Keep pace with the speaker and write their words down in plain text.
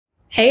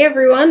Hey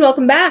everyone,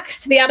 welcome back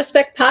to the Out of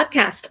Spec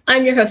podcast.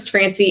 I'm your host,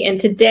 Francie, and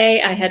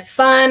today I had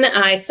fun.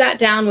 I sat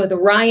down with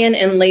Ryan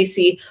and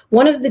Lacey,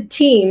 one of the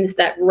teams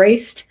that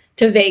raced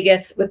to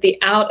Vegas with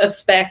the Out of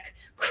Spec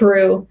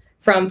crew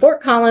from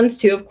Fort Collins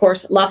to, of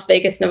course, Las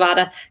Vegas,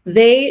 Nevada.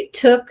 They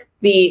took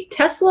the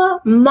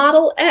Tesla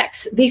Model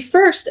X, the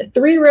first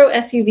three-row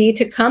SUV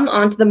to come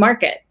onto the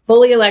market,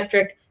 fully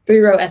electric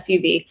three-row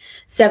SUV,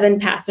 7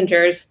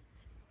 passengers.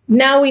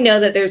 Now we know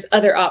that there's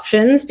other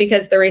options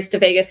because the race to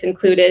Vegas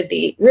included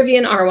the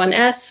Rivian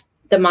R1S,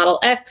 the Model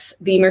X,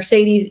 the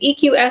Mercedes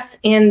EQS,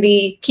 and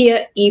the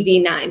Kia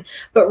EV9.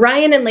 But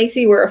Ryan and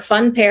Lacey were a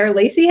fun pair.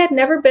 Lacey had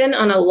never been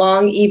on a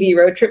long EV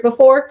road trip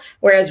before,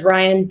 whereas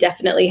Ryan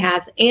definitely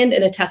has, and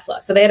in a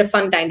Tesla. So they had a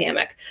fun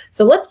dynamic.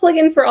 So let's plug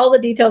in for all the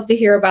details to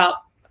hear about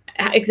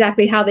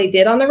exactly how they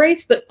did on the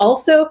race, but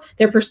also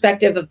their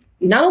perspective of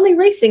not only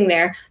racing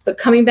there, but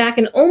coming back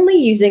and only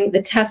using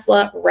the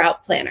Tesla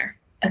route planner.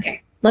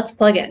 Okay. Let's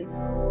plug in.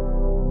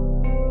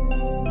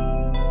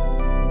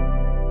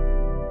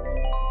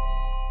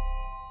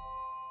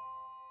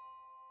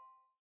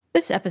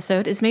 This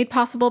episode is made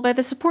possible by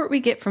the support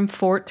we get from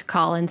Fort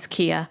Collins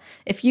Kia.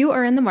 If you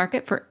are in the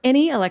market for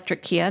any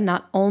electric Kia,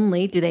 not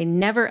only do they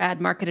never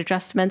add market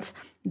adjustments,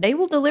 they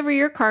will deliver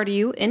your car to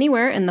you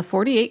anywhere in the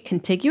 48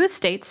 contiguous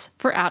states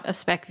for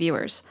out-of-spec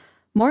viewers.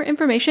 More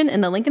information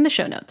in the link in the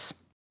show notes.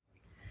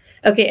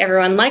 Okay,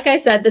 everyone, like I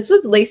said, this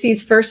was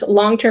Lacey's first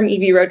long-term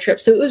EV road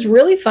trip, so it was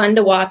really fun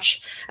to watch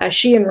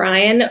she and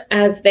Ryan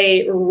as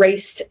they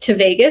raced to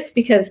Vegas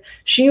because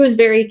she was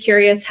very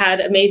curious, had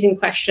amazing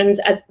questions,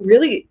 as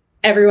really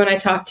everyone I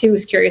talked to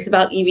was curious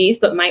about EVs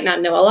but might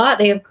not know a lot.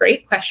 They have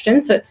great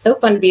questions, so it's so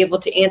fun to be able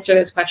to answer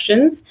those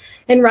questions.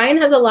 And Ryan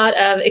has a lot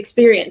of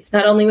experience,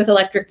 not only with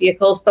electric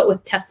vehicles, but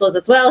with Teslas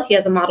as well. He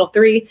has a Model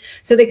 3,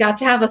 so they got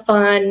to have a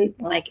fun,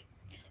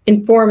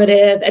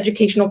 informative,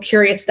 educational,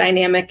 curious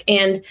dynamic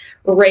and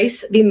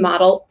race the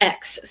Model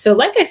X. So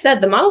like I said,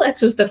 the Model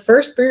X was the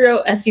first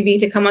three-row SUV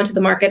to come onto the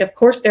market. Of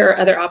course, there are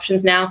other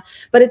options now,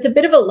 but it's a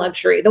bit of a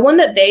luxury. The one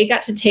that they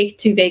got to take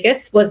to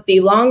Vegas was the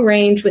long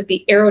range with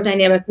the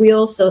aerodynamic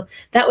wheels. So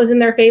that was in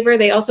their favor.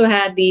 They also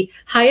had the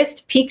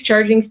highest peak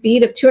charging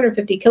speed of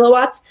 250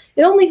 kilowatts.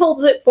 It only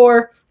holds it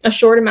for a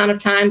short amount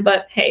of time,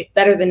 but hey,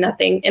 better than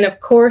nothing. And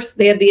of course,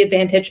 they had the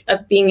advantage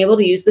of being able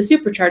to use the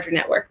Supercharger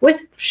network,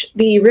 which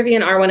the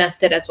Rivian R1S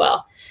did as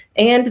well.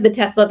 And the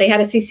Tesla, they had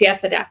a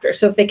CCS adapter.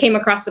 So if they came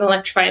across an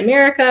Electrify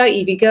America,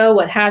 EVgo,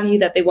 what have you,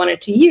 that they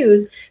wanted to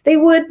use, they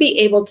would be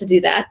able to do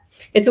that.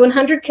 It's a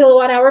 100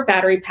 kilowatt hour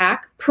battery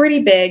pack,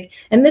 pretty big.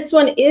 And this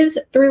one is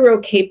three-row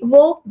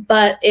capable,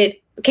 but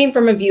it came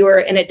from a viewer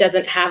and it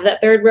doesn't have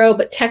that third row,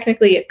 but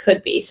technically it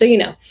could be. So,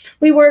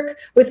 we work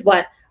with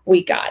what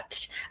we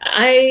got.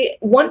 I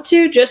want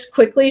to just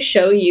quickly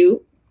show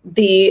you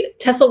the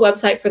Tesla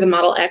website for the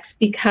Model X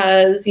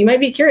because you might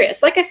be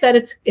curious. Like I said,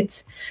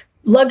 it's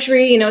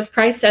luxury. It's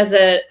priced at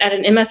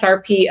an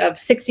MSRP of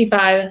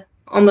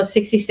almost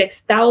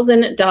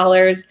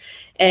 $66,000,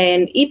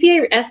 and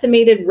EPA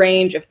estimated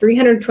range of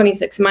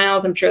 326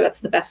 miles. I'm sure that's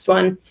the best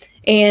one.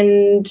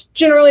 And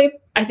generally,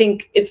 I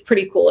think it's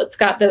pretty cool. It's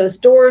got those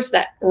doors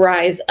that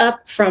rise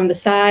up from the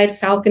side,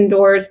 Falcon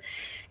doors,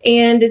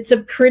 and it's a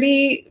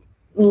pretty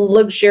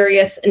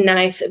luxurious,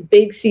 nice,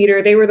 big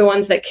seater. They were the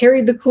ones that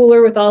carried the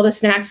cooler with all the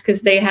snacks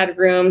because they had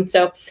room.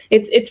 So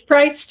it's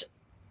priced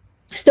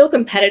still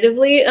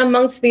competitively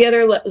amongst the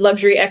other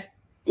luxury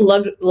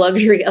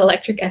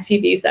electric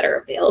SUVs that are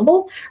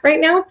available right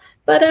now.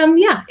 But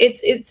yeah,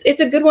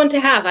 it's a good one to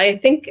have. I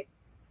think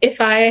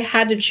if I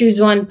had to choose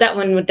one, that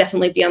one would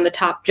definitely be on the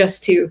top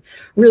just to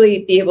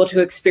really be able to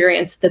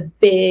experience the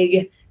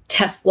big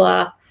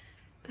Tesla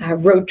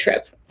road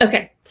trip.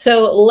 Okay,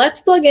 so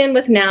let's plug in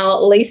with now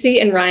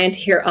Lacey and Ryan to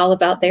hear all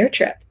about their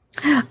trip.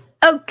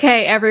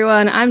 Okay,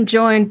 everyone, I'm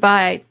joined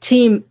by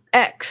Team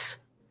X,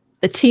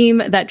 the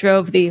team that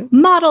drove the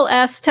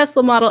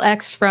Tesla Model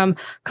X from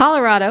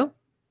Colorado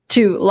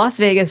to Las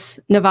Vegas,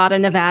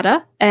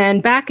 Nevada,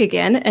 and back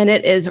again. And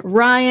it is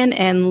Ryan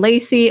and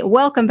Lacey.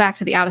 Welcome back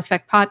to the Out of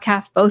Spec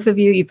podcast. Both of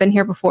you, you've been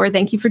here before.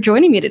 Thank you for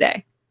joining me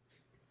today.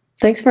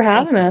 Thanks for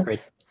having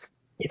us.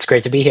 It's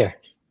great to be here.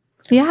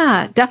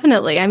 Yeah,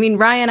 definitely. I mean,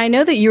 Ryan, I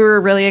know that you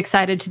were really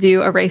excited to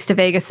do a race to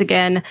Vegas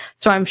again.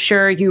 So I'm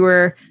sure you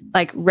were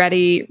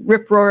ready,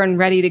 rip roaring,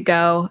 ready to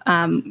go.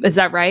 Is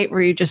that right?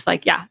 Were you just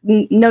yeah,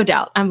 no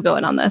doubt, I'm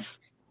going on this?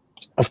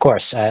 Of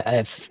course.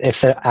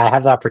 If I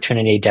have the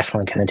opportunity,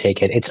 definitely going to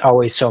take it. It's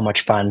always so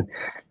much fun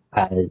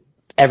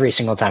every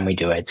single time we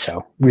do it.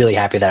 So really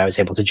happy that I was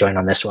able to join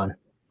on this one.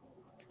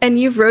 And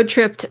you've road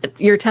tripped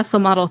your Tesla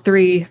Model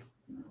 3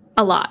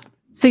 a lot.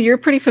 So you're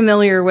pretty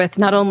familiar with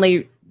not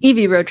only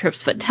EV road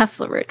trips, but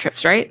Tesla road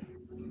trips, right?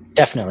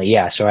 Definitely,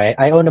 yeah. So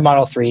I owned a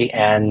Model 3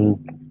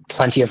 and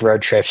plenty of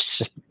road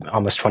trips,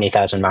 almost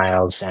 20,000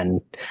 miles.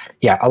 And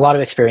yeah, a lot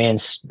of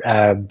experience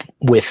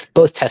with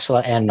both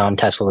Tesla and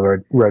non-Tesla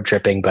road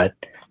tripping. But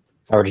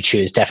if I were to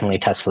choose, definitely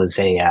Tesla is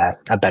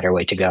a better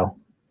way to go.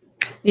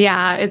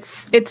 Yeah,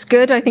 it's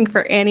good, I think,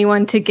 for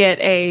anyone to get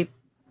a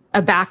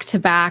a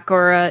back-to-back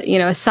or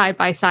a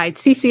side-by-side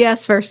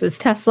CCS versus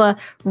Tesla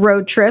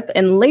road trip.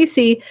 And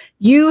Lacey,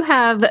 you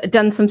have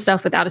done some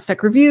stuff with Out of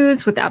Spec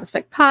Reviews, with Out of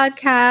Spec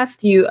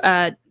Podcast. You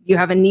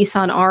have a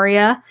Nissan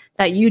Aria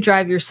that you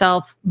drive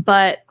yourself.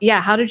 But yeah,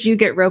 how did you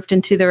get roped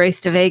into the Race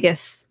to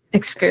Vegas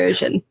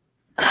excursion?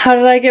 How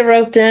did I get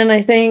roped in?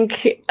 I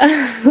think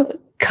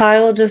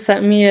Kyle just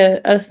sent me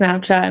a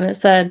Snapchat and it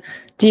said,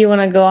 "Do you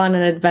want to go on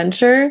an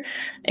adventure?"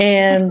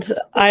 And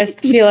I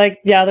feel like,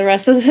 yeah, the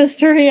rest is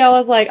history. I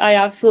was like, I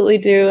absolutely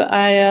do.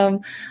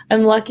 I'm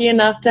lucky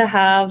enough to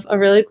have a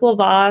really cool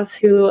boss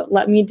who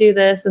let me do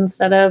this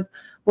instead of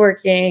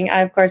working.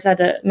 I, of course, had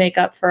to make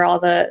up for all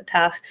the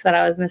tasks that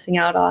I was missing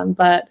out on.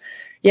 But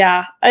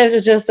yeah, it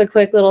was just a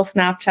quick little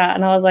Snapchat.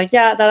 And I was like,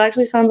 yeah, that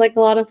actually sounds like a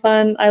lot of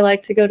fun. I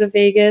like to go to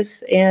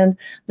Vegas and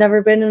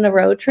never been in a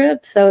road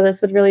trip. So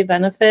this would really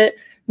benefit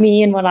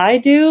me and what I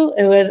do.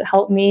 It would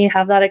help me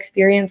have that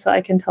experience so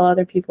I can tell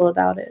other people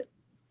about it.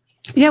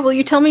 Yeah, will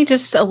you tell me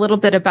just a little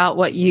bit about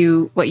what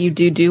you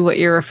do, what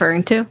you're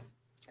referring to?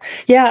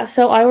 Yeah,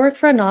 so I work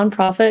for a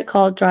nonprofit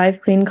called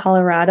Drive Clean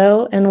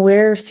Colorado, and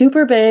we're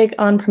super big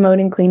on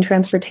promoting clean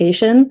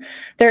transportation.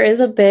 There is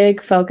a big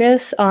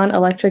focus on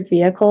electric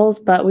vehicles,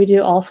 but we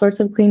do all sorts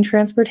of clean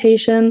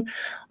transportation,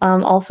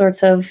 all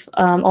sorts of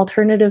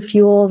alternative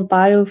fuels,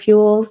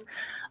 biofuels.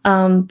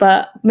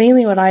 But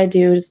mainly what I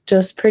do is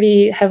just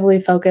pretty heavily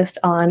focused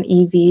on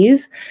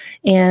EVs.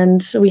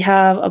 And we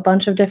have a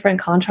bunch of different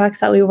contracts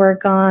that we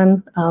work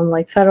on,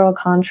 like federal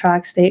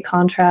contracts, state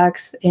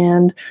contracts.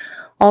 And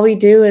all we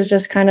do is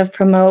just kind of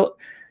promote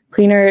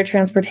cleaner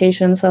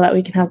transportation so that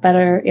we can have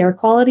better air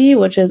quality,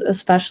 which is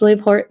especially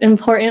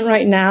important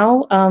right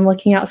now.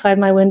 Looking outside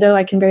my window,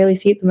 I can barely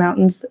see the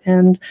mountains.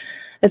 And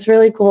it's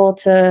really cool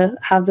to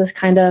have this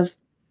kind of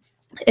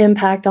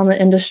impact on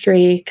the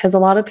industry because a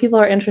lot of people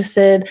are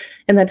interested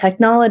in the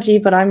technology,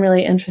 but I'm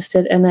really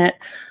interested in it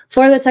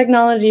for the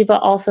technology,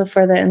 but also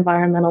for the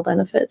environmental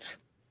benefits.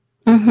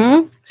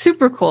 Mm-hmm.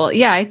 Super cool.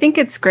 Yeah, I think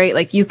it's great.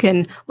 Like you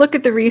can look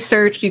at the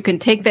research, you can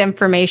take the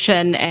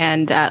information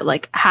and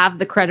like have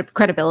the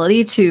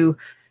credibility to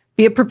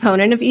be a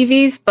proponent of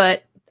EVs,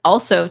 but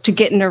also to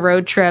get in a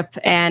road trip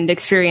and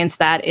experience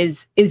that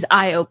is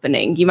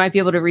eye-opening. You might be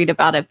able to read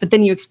about it, but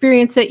then you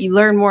experience it, you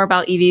learn more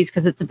about EVs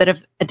because it's a bit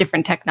of a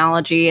different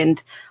technology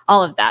and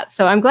all of that.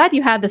 So I'm glad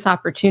you had this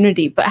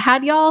opportunity. But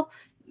had y'all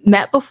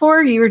met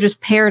before? You were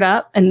just paired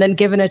up and then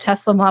given a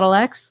Tesla Model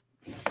X?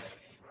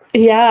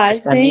 Yeah, I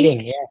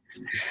think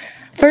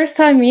first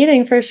time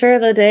meeting for sure.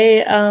 The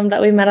day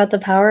that we met at the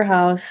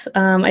powerhouse.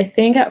 I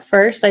think at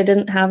first I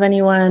didn't have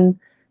anyone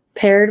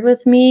paired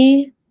with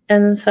me.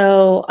 And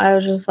so I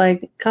was just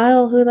like,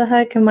 Kyle, who the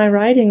heck am I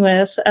riding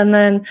with? And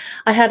then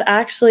I had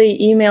actually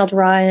emailed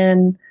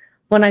Ryan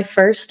when I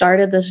first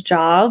started this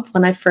job,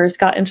 when I first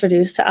got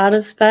introduced to Out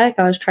of Spec.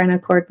 I was trying to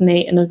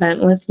coordinate an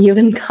event with you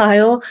and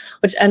Kyle,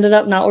 which ended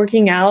up not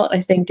working out,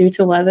 I think, due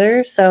to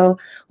weather. So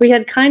we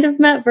had kind of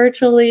met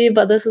virtually,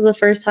 but this was the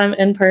first time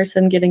in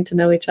person getting to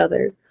know each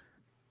other.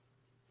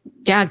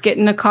 Yeah, get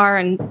in a car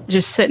and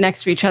just sit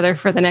next to each other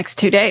for the next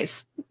 2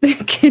 days.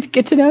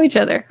 get to know each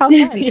other. How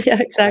nice.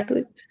 Yeah,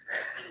 exactly.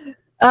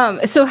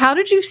 So how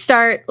did you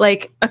start?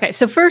 Like, okay,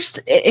 so first,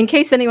 in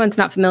case anyone's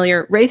not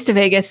familiar, Race to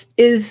Vegas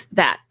is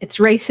that. It's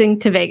racing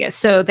to Vegas.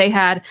 So they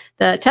had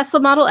the Tesla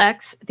Model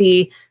X,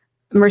 the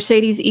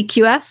Mercedes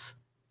EQS,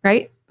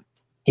 right?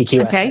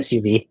 EQS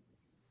okay.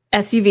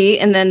 SUV,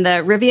 and then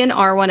the Rivian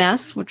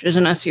R1S, which is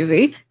an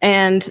SUV,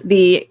 and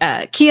the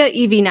Kia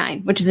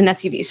EV9, which is an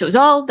SUV. So it was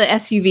all the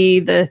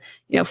SUV, the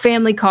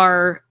family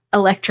car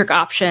electric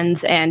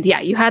options. And yeah,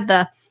 you had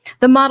the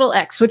Model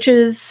X, which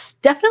is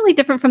definitely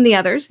different from the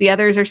others. The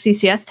others are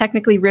CCS.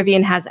 Technically,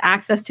 Rivian has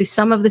access to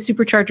some of the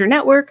Supercharger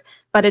network,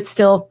 but it's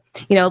still,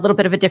 a little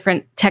bit of a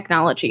different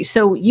technology.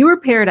 So you were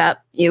paired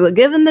up, you were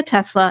given the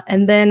Tesla,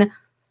 and then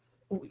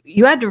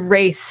you had to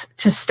race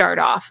to start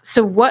off.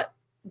 So what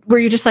were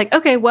you just like,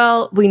 okay,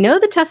 well, we know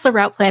the Tesla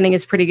route planning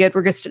is pretty good.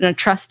 We're just going to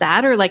trust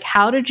that. Or like,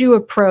 how did you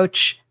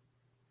approach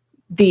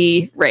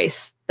the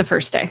race the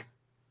first day?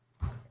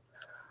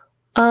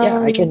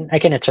 Yeah, I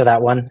can answer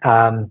that one.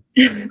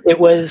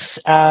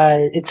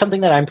 It's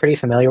something that I'm pretty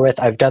familiar with.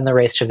 I've done the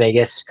Race to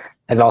Vegas.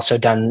 I've also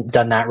done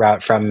that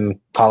route from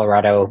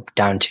Colorado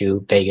down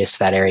to Vegas,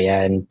 that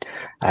area, and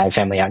I have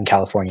family out in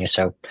California.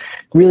 So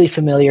really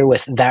familiar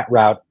with that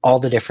route,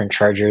 all the different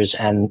chargers,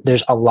 and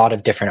there's a lot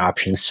of different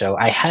options. So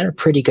I had a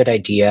pretty good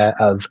idea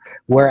of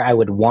where I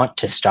would want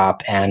to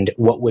stop and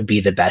what would be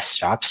the best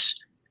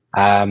stops.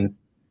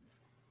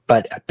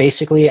 But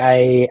basically,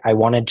 I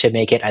wanted to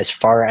make it as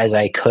far as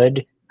I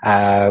could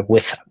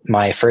with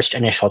my first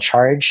initial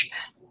charge,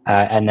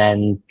 and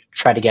then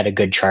try to get a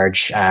good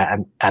charge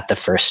at the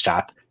first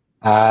stop.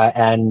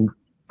 And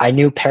I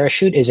knew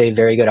parachute is a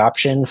very good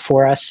option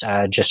for us,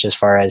 just as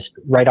far as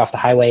right off the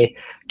highway,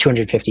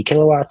 250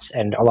 kilowatts,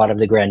 and a lot of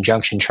the Grand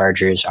Junction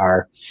chargers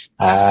are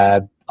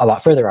a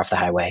lot further off the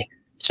highway.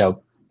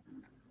 So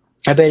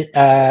a bit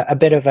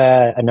of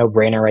a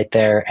no-brainer right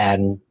there,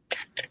 and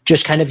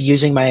just kind of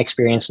using my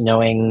experience,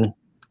 knowing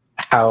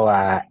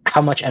how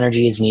much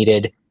energy is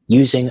needed,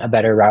 using a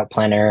better route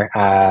planner,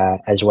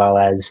 as well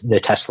as the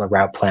Tesla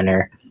route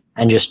planner,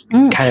 and just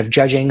kind of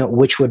judging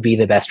which would be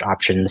the best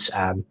options.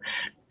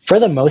 For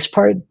the most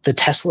part, the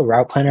Tesla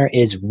route planner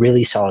is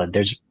really solid.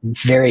 There's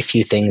very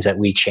few things that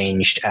we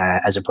changed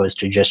as opposed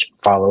to just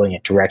following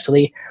it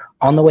directly.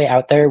 On the way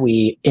out there,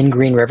 in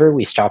Green River,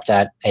 we stopped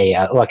at a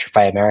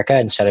Electrify America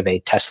instead of a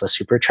Tesla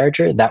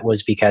Supercharger. That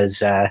was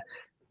because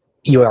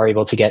you are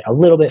able to get a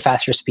little bit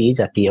faster speeds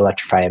at the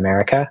Electrify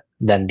America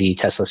than the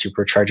Tesla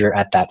Supercharger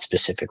at that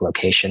specific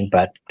location.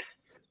 But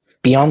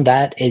beyond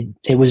that,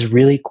 it was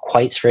really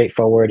quite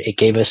straightforward. It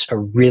gave us a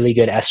really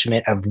good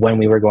estimate of when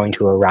we were going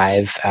to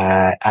arrive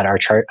at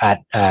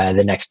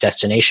the next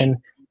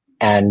destination.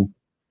 And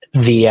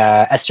the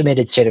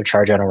estimated state of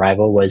charge on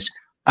arrival was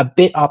a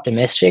bit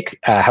optimistic.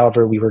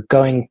 However, we were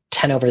going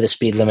 10 over the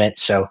speed limit,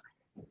 so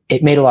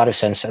it made a lot of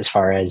sense as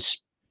far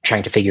as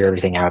trying to figure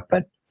everything out.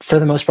 But for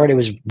the most part, it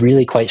was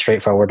really quite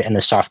straightforward, and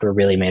the software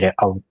really made it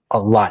a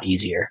lot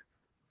easier.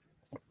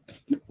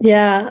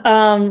 Yeah,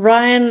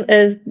 Ryan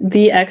is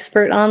the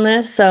expert on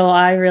this, so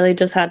I really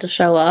just had to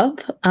show up.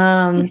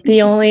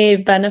 The only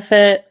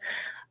benefit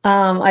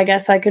I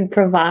guess I could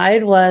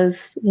provide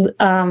was,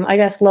 I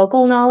guess,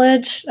 local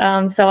knowledge.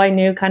 So I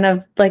knew kind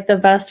of like the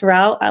best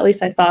route, at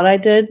least I thought I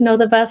did know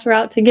the best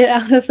route to get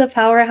out of the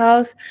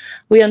powerhouse.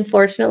 We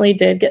unfortunately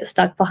did get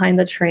stuck behind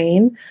the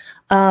train.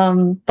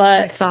 But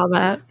I saw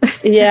that.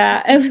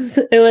 Yeah,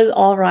 it was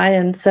all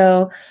Ryan.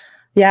 So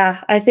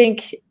yeah, I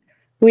think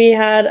we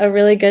had a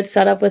really good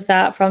setup with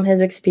that from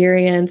his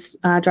experience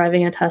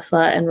driving a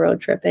Tesla and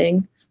road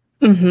tripping.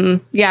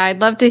 Mm-hmm. Yeah, I'd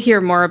love to hear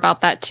more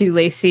about that too,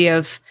 Lacey.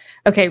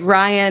 Okay,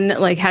 Ryan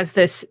has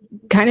this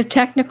kind of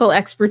technical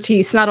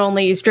expertise. Not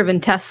only he's driven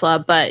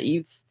Tesla, but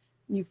you've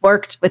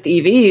worked with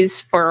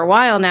EVs for a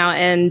while now,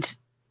 and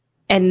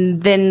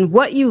then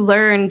what you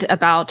learned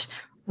about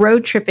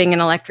road tripping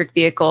an electric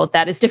vehicle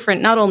that is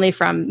different not only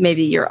from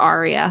maybe your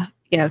Aria,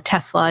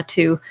 Tesla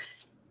to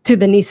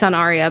the Nissan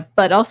Aria,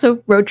 but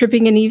also road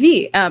tripping an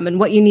EV, and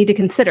what you need to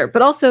consider.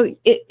 But also,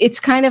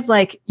 it's kind of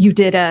like you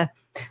did a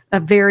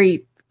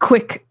very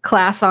quick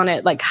class on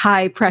it, like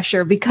high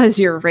pressure, because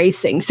you're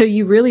racing. So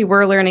you really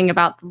were learning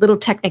about little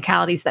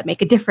technicalities that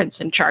make a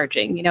difference in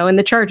charging, in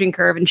the charging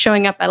curve and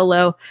showing up at a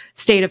low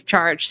state of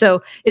charge.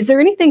 So is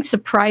there anything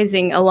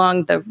surprising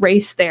along the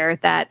race there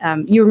that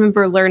you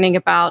remember learning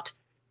about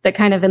that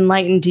kind of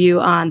enlightened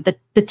you on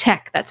the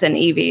tech that's in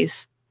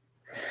EVs?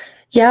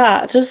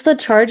 Yeah, just the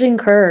charging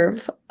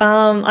curve.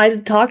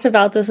 I talked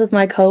about this with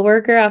my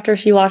coworker after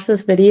she watched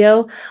this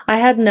video. I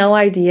had no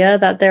idea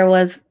that there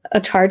was a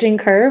charging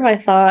curve. I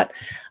thought,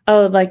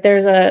 oh,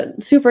 there's a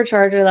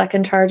supercharger that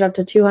can charge up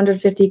to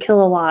 250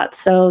 kilowatts.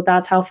 So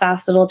that's how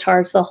fast it'll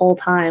charge the whole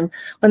time.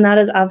 When that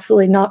is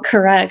absolutely not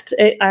correct.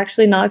 It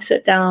actually knocks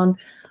it down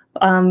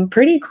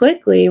pretty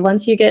quickly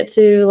once you get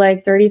to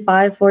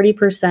 35,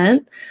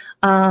 40%.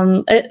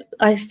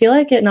 I feel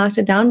like it knocked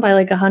it down by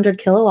 100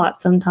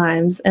 kilowatts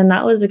sometimes, and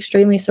that was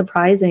extremely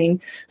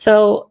surprising.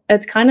 So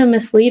it's kind of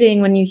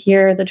misleading when you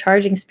hear the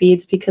charging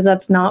speeds, because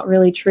that's not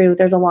really true.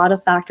 There's a lot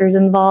of factors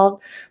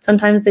involved.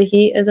 Sometimes the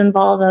heat is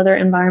involved, other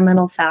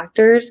environmental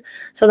factors.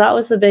 So that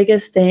was the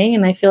biggest thing,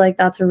 and I feel like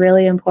that's a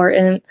really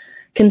important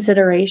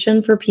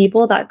consideration for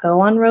people that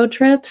go on road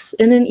trips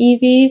in an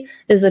EV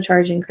is the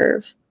charging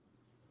curve.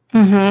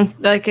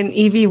 Mm-hmm. Like an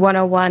EV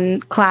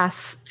 101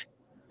 class,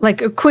 a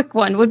quick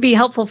one would be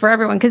helpful for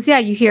everyone. Because, yeah,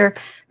 you hear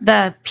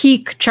the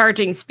peak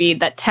charging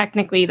speed that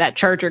technically that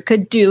charger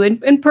could do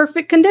in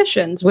perfect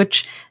conditions,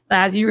 which,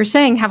 as you were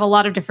saying, have a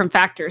lot of different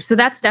factors. So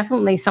that's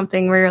definitely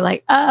something where you're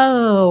like,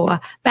 oh,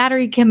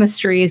 battery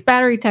chemistries,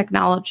 battery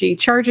technology,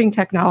 charging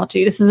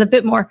technology. This is a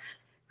bit more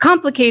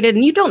complicated,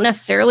 and you don't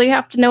necessarily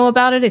have to know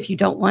about it if you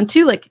don't want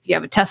to. If you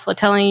have a Tesla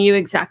telling you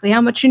exactly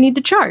how much you need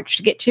to charge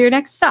to get to your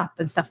next stop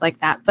and stuff like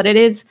that. But it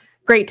is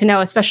great to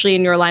know, especially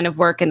in your line of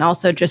work, and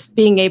also just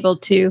being able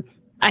to,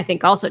 I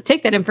think, also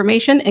take that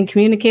information and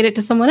communicate it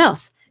to someone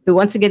else who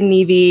wants to get an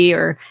EV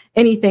or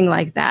anything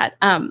like that.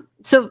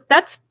 So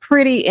that's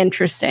pretty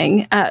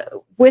interesting.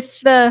 With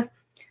the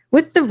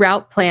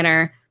route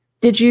planner,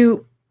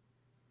 you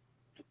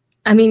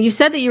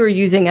said that you were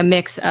using a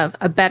mix of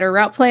a better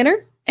route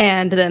planner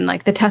and then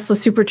the Tesla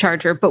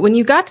Supercharger. But when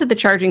you got to the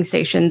charging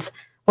stations,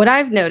 what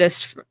I've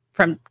noticed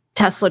from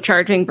Tesla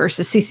charging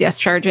versus CCS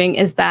charging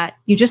is that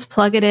you just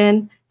plug it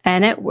in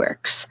and it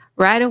works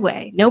right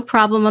away. No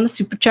problem on the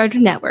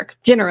Supercharger network.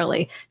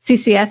 Generally,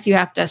 CCS, you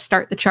have to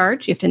start the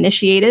charge. You have to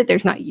initiate it.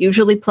 There's not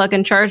usually plug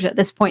and charge at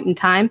this point in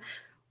time.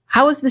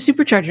 How is the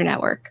Supercharger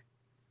network?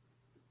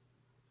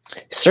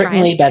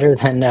 Certainly better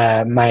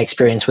than my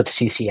experience with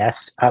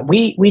CCS.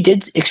 We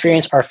did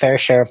experience our fair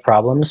share of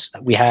problems.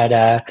 We had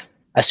a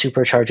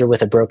Supercharger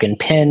with a broken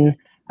pin.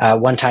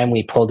 One time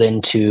we pulled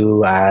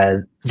into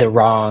the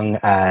wrong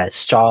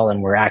stall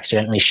and were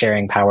accidentally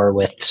sharing power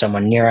with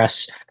someone near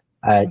us.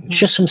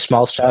 Just some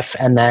small stuff.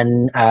 And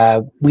then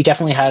we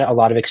definitely had a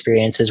lot of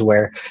experiences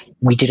where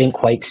we didn't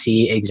quite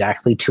see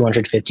exactly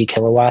 250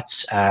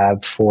 kilowatts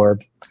for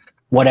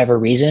whatever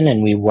reason,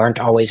 and we weren't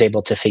always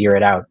able to figure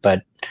it out.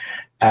 But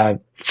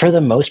For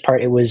the most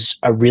part, it was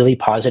a really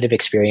positive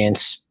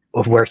experience.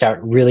 It worked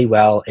out really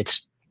well.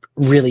 It's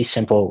really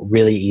simple,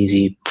 really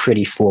easy,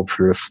 pretty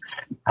foolproof.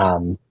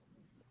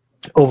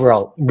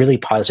 Overall, really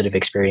positive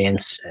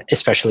experience,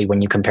 especially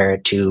when you compare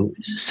it to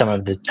some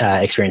of the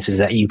experiences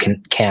that you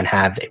can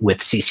have with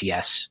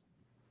CCS.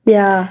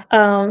 Yeah,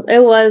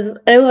 it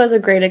was a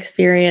great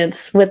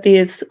experience with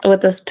this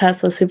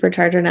Tesla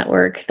Supercharger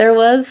network. There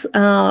was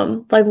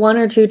like one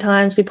or two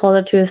times we pulled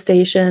up to a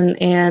station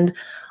and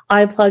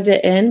I plugged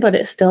it in, but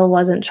it still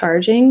wasn't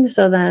charging.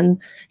 So then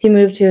he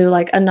moved to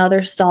like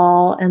another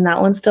stall and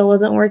that one still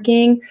wasn't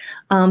working.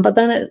 But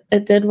then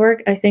it did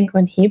work, I think,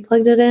 when he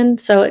plugged it in.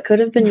 So it could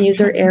have been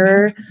user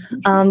error.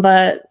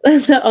 But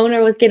the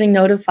owner was getting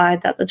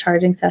notified that the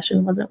charging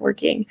session wasn't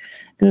working.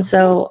 And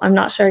so I'm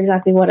not sure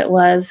exactly what it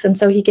was. And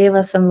so he gave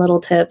us some little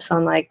tips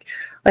on like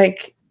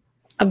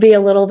be a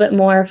little bit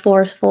more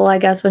forceful, I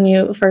guess, when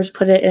you first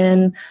put it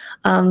in.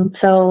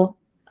 So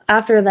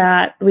after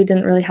that, we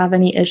didn't really have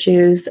any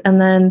issues. And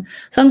then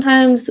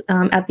sometimes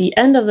at the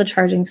end of the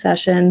charging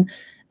session,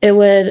 it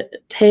would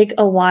take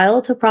a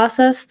while to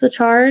process the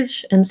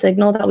charge and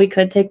signal that we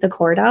could take the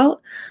cord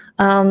out.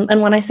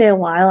 And when I say a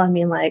while, I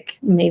mean like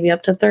maybe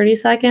up to 30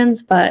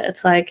 seconds, but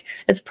it's like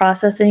it's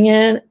processing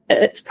it,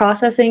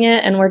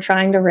 and we're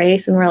trying to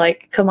race and we're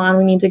like, come on,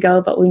 we need to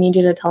go, but we need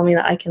you to tell me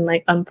that I can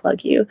like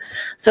unplug you.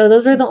 So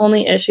those were the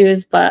only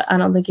issues, but I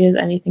don't think it was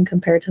anything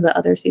compared to the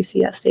other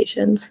CCS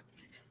stations.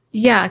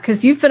 Yeah,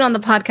 because you've been on the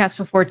podcast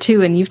before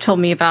too, and you've told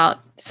me about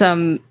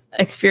some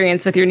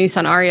experience with your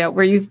Nissan Ariya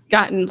where you've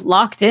gotten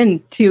locked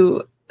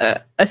into a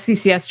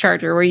CCS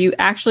charger where you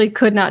actually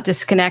could not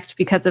disconnect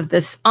because of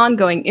this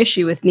ongoing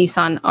issue with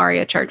Nissan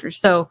Ariya chargers.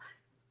 So,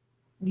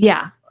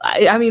 yeah,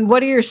 I mean,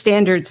 what are your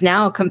standards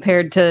now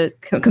compared to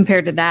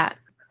that?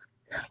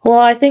 Well,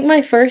 I think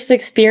my first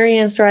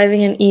experience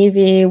driving an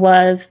EV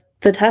was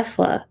the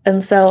Tesla.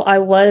 And so I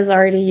was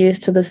already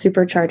used to the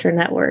Supercharger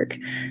network.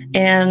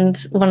 And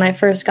when I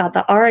first got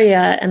the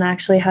Ariya and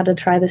actually had to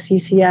try the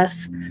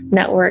CCS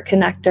network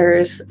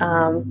connectors,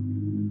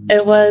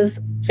 it was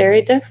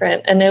very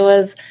different. And it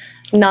was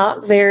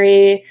not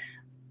a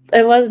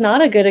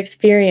good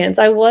experience.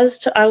 I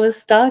was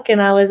stuck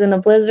and I was in a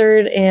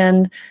blizzard,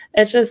 and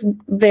it's just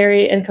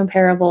very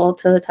incomparable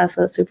to the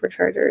Tesla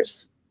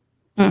Superchargers.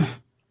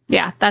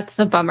 Yeah, that's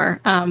a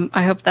bummer.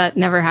 I hope that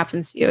never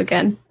happens to you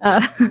again.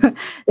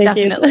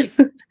 Definitely.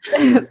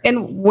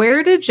 And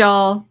where did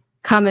y'all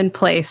come in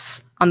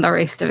place on the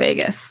race to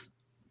Vegas?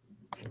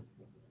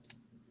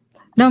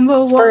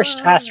 Number one.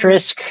 First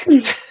asterisk.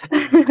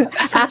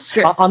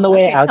 Asterisk. On the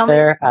way out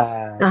there,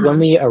 when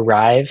we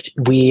arrived,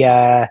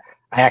 I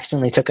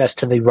accidentally took us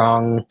to the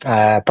wrong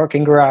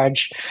parking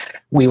garage.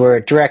 We were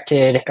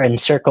directed in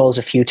circles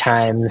a few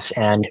times,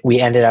 and we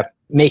ended up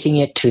making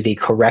it to the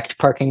correct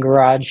parking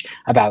garage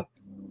about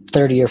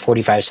 30 or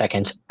 45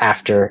 seconds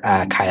after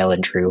Kyle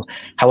and Drew.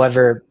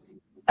 However,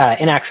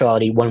 in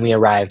actuality, when we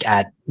arrived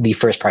at the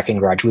first parking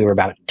garage, we were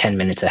about 10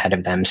 minutes ahead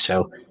of them.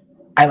 So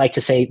I like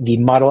to say the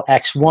Model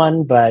X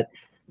won, but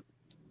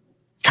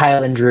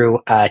Kyle and Drew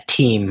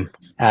team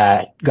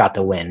got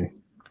the win.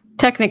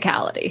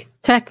 Technicality.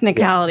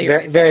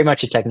 Yeah, very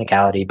much a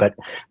technicality, but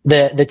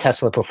the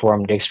Tesla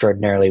performed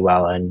extraordinarily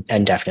well and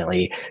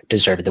definitely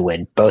deserved the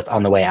win, both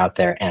on the way out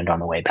there and on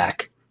the way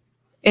back.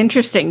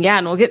 Interesting. Yeah,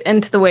 and we'll get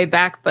into the way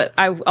back, but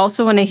I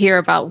also want to hear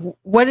about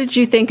what did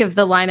you think of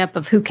the lineup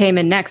of who came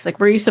in next? Like,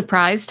 were you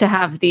surprised to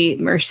have the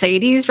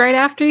Mercedes right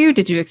after you?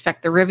 Did you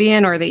expect the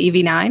Rivian or the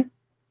EV9?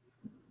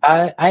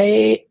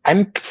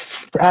 I'm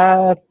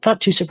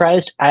not too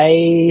surprised.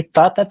 I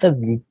thought that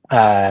the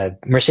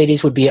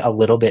Mercedes would be a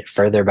little bit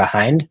further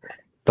behind,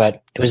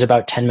 but it was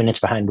about 10 minutes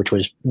behind, which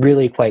was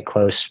really quite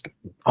close,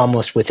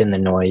 almost within the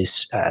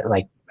noise.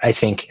 I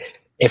think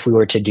if we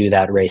were to do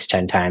that race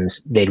 10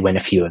 times, they'd win a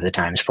few of the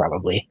times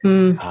probably.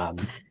 Yeah,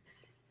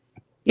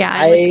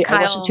 I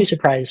wasn't too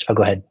surprised. Oh,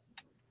 go ahead.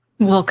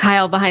 Well,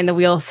 Kyle behind the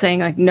wheel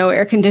saying like no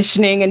air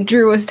conditioning, and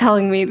Drew was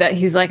telling me that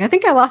he's like, I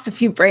think I lost a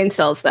few brain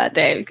cells that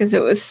day because it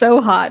was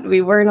so hot.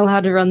 We weren't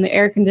allowed to run the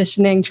air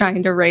conditioning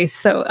trying to race.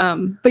 So,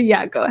 but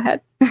yeah, go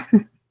ahead.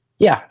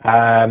 Yeah.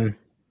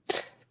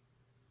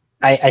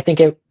 I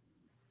think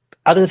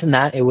other than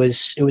that, it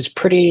was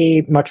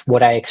pretty much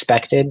what I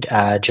expected,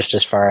 just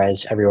as far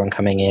as everyone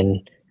coming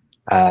in.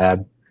 I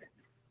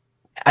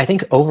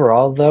think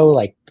overall though,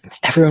 like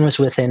everyone was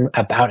within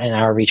about an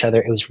hour of each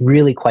other. It was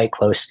really quite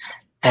close.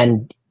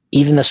 And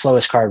even the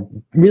slowest car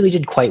really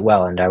did quite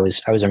well, and I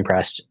was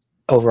impressed.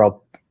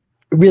 Overall,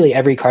 really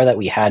every car that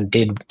we had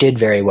did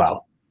very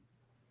well.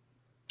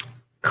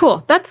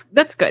 Cool. That's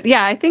good.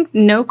 Yeah, I think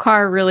no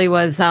car really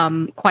was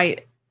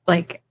quite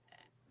like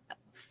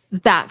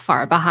that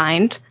far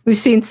behind. We've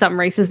seen some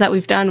races that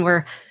we've done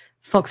where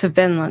folks have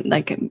been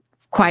like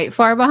quite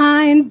far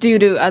behind due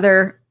to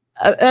other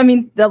a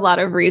lot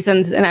of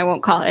reasons, and I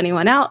won't call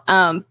anyone out.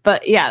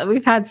 But yeah,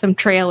 we've had some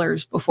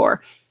trailers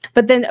before.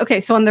 But then, okay,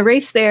 so on the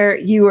race there,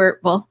 you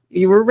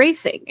were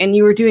racing and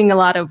you were doing a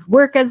lot of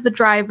work as the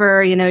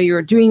driver. You know, you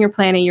were doing your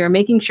planning, you were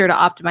making sure to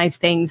optimize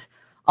things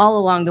all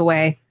along the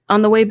way.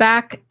 on the way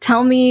back.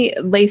 Tell me,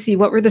 Lacey,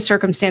 what were the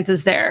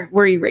circumstances there?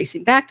 Were you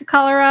racing back to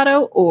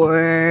Colorado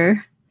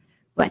or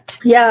what?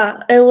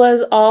 Yeah, it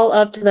was all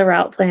up to the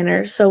route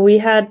planner. So we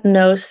had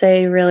no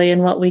say really in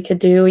what we could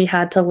do. We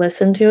had to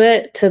listen to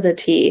it to the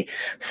T.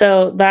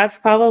 So that's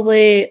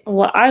probably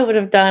what I would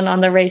have done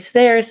on the race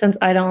there, since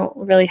I don't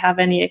really have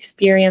any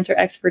experience or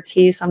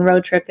expertise on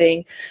road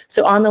tripping.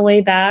 So on the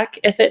way back,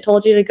 if it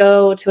told you to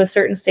go to a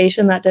certain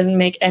station that didn't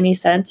make any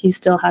sense, you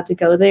still had to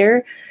go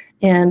there.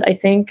 And I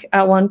think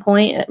at one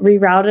point it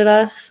rerouted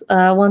us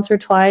once or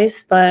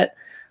twice, but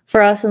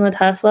for us in the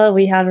Tesla,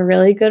 we had a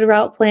really good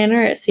route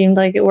planner. It seemed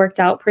like it worked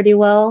out pretty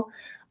well.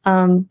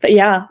 But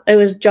yeah, it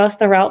was just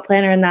the route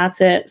planner and that's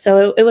it.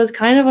 So it was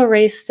kind of a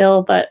race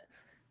still, but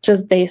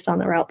just based on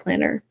the route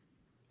planner.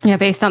 Yeah,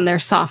 based on their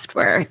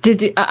software.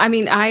 Did you, I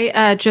mean,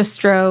 I just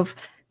drove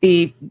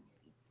the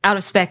out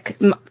of spec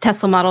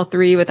Tesla Model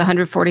 3 with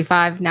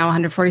 145, now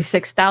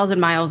 146,000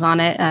 miles on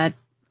it,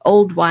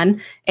 old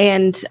one,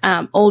 and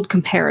old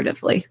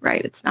comparatively,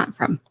 right? It's not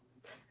from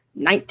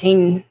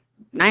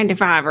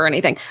 1995 or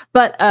anything.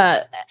 But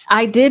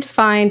I did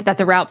find that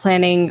the route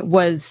planning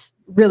was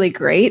really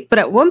great. But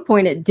at one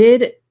point, it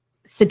did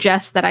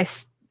suggest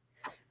that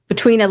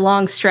between a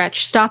long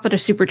stretch, stop at a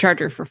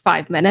supercharger for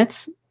 5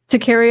 minutes to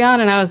carry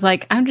on. And I was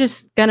like, I'm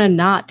just going to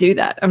not do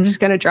that. I'm just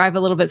going to drive a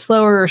little bit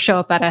slower or show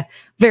up at a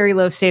very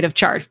low state of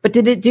charge. But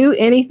did it do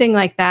anything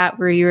like that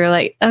where you were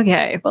like,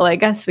 okay, well, I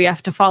guess we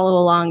have to follow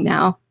along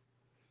now?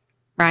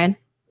 Ryan?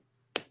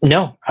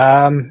 No.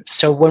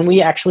 So when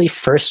we actually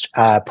first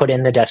put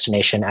in the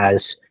destination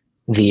as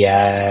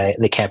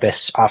the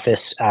campus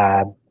office,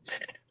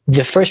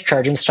 the first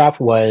charging stop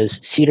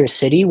was Cedar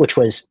City, which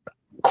was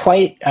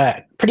quite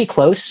pretty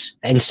close.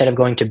 Instead of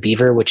going to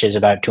Beaver, which is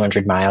about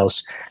 200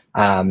 miles,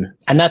 and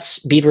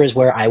Beaver is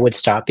where I would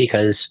stop,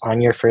 because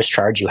on your first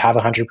charge you have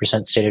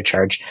 100% state of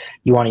charge.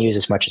 You want to use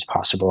as much as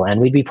possible,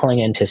 and we'd be pulling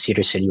into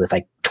Cedar City with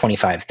like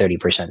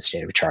 25-30%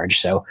 state of charge,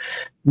 so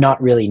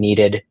not really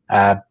needed.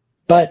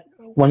 But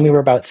when we were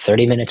about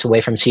 30 minutes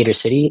away from Cedar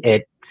City,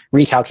 it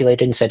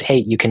recalculated and said, hey,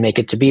 you can make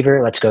it to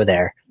Beaver, let's go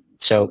there.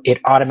 So it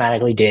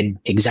automatically did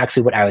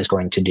exactly what I was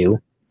going to do.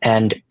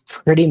 And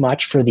pretty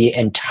much for the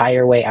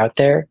entire way out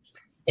there,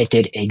 it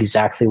did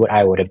exactly what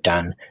I would have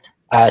done.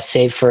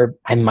 Save for,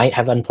 I might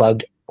have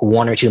unplugged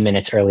 1 or 2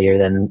 minutes earlier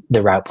than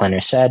the route planner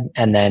said.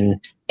 And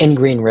then in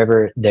Green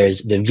River,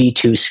 there's the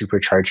V2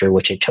 Supercharger,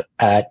 which it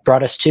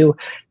brought us to.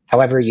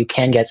 However, you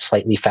can get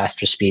slightly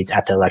faster speeds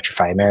at the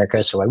Electrify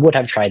America, so I would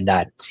have tried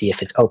that, see if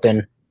it's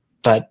open.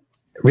 But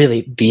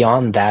really,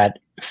 beyond that,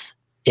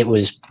 it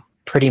was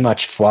pretty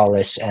much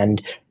flawless and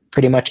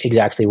pretty much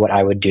exactly what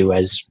I would do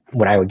as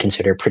what I would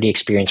consider a pretty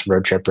experienced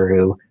road tripper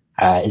who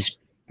is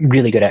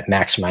really good at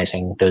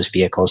maximizing those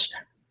vehicles.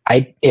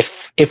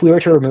 If we were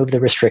to remove the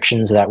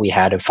restrictions that we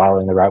had of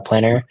following the route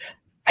planner,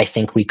 I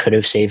think we could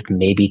have saved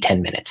maybe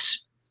 10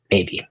 minutes,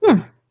 maybe.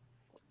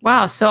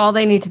 Wow. So all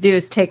they need to do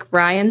is take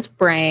Ryan's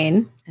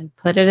brain and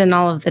put it in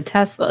all of the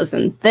Teslas,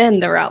 and then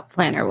the route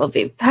planner will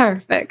be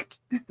perfect.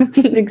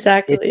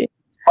 Exactly. It's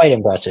quite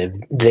impressive.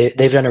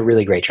 They've done a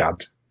really great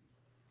job.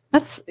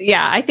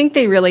 I think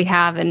they really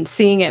have. And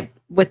seeing it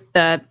with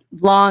the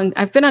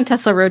I've been on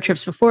Tesla road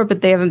trips before, but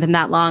they haven't been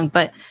that long.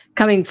 But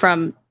coming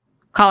from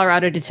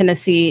Colorado to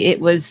Tennessee, it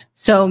was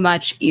so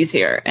much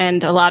easier.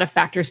 And a lot of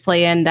factors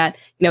play in that,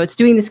 it's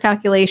doing this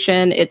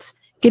calculation, it's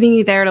getting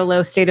you there at a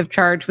low state of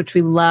charge, which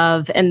we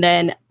love. And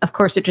then, of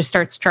course, it just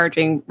starts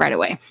charging right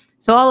away.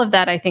 So all of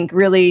that, I think,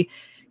 really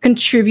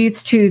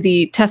contributes to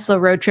the Tesla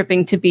road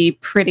tripping to be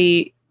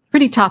pretty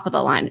top of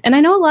the line. And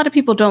I know a lot of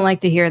people don't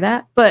like to hear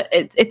that, but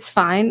it's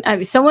fine. I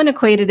mean, someone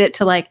equated it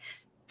to like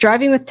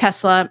driving with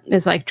Tesla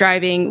is like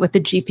driving with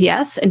the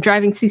GPS, and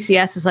driving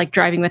CCS is like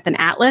driving with an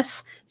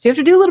Atlas. So you have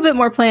to do a little bit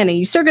more planning.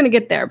 You're still going to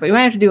get there, but you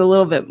might have to do a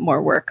little bit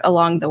more work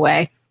along the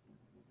way.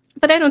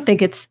 But I don't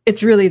think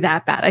it's really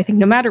that bad. I think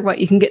no matter what,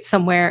 you can get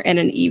somewhere in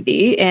an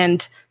EV,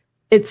 and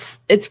it's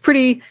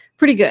pretty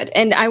good.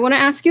 And I want to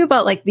ask you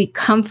about like the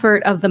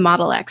comfort of the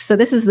Model X. So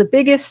this is the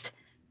biggest,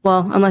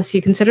 well, unless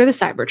you consider the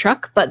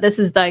Cybertruck, but this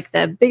is like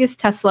the biggest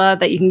Tesla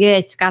that you can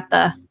get. It's got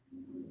the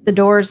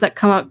doors that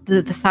come up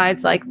to the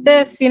sides like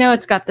this,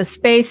 it's got the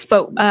space.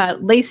 But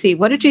Lacey,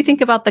 what did you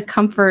think about the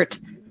comfort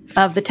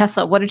of the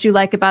Tesla? What did you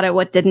like about it?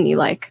 What didn't you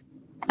like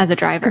as a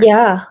driver?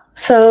 Yeah.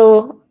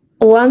 So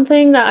one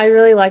thing that I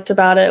really liked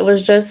about it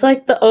was just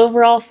like the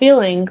overall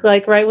feeling.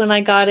 Like right when I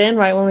got in,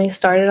 right when we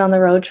started on the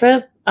road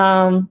trip,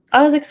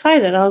 I was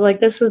excited. I was like,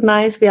 this is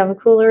nice. We have a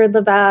cooler in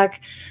the back,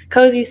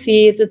 cozy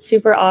seats. It's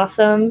super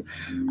awesome.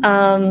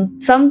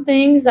 Some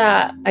things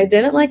that I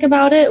didn't like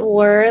about it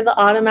were the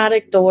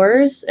automatic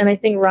doors. And I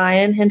think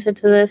Ryan hinted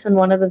to this in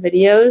one of the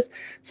videos.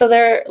 So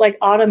they're like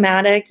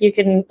automatic. You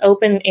can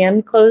open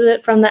and close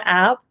it from the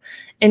app.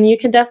 And you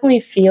can definitely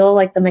feel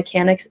like the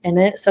mechanics in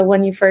it. So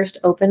when you first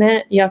open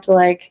it, you have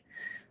to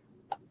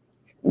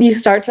you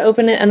start to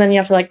open it and then you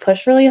have to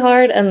push really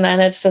hard, and then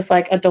it's just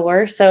like a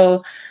door.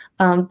 So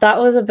that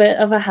was a bit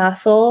of a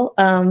hassle.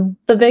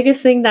 The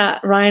biggest thing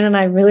that Ryan and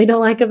I really don't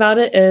like about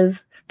it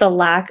is the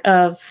lack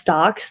of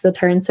stalks, the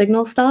turn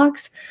signal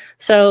stalks.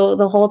 So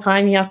the whole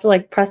time you have to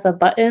like press a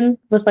button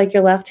with like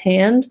your left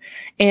hand.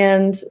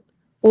 And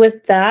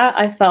with that,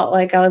 I felt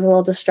like I was a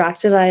little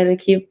distracted. I had to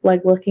keep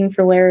like looking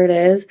for where it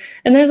is.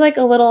 And there's like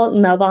a little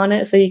nub on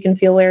it so you can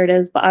feel where it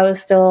is. But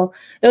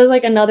it was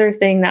like another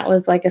thing that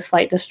was like a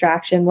slight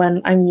distraction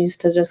when I'm used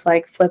to just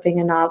like flipping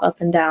a knob up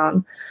and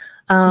down.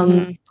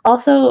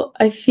 Also,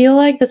 I feel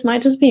like this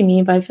might just be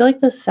me, but I feel like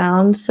the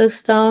sound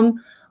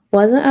system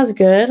wasn't as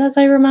good as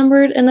I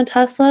remembered in a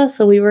Tesla.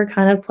 So we were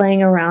kind of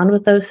playing around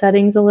with those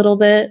settings a little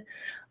bit.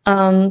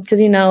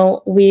 Because, you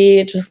know,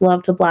 we just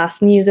love to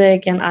blast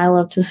music and I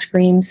love to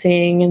scream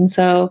sing. And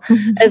so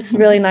it's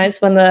really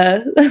nice when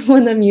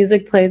the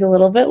music plays a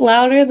little bit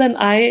louder than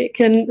I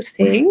can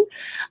sing.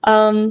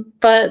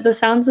 But the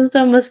sound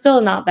system was still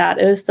not bad.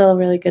 It was still a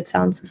really good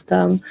sound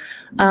system.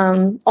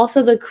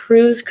 Also, the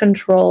cruise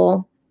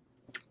control,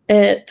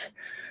 it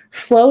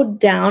slowed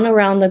down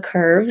around the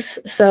curves.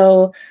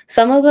 So for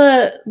some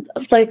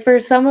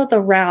of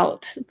the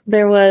route,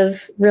 there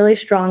was really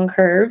strong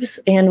curves.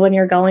 And when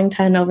you're going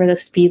 10 over the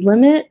speed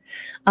limit,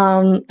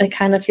 it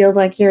kind of feels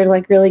like you're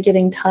like really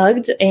getting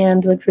tugged,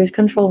 and the cruise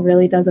control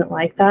really doesn't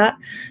like that.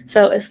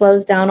 So it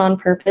slows down on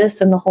purpose.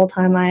 And the whole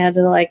time I had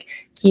to like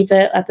keep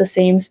it at the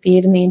same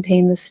speed and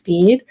maintain the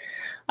speed.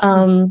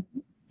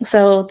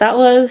 So that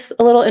was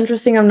a little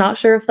interesting. I'm not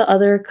sure if the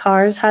other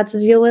cars had to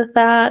deal with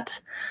that.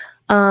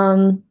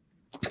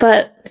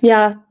 But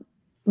yeah,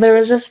 there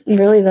was just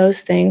really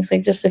those things,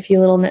 like just a few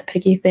little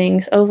nitpicky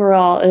things.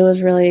 Overall, it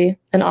was really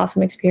an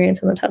awesome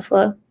experience in the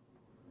Tesla.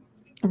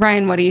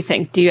 Ryan, what do you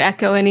think? Do you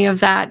echo any of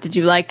that? Did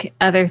you like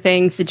other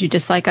things? Did you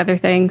dislike other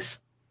things?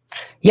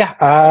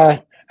 Yeah,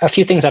 a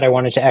few things that I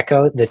wanted to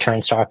echo. The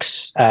turn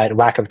stocks,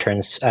 lack of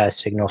turn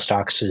signal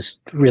stocks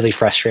is really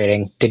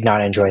frustrating. Did not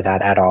enjoy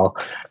that at all.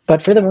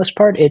 But for the most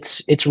part,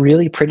 it's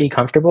really pretty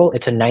comfortable.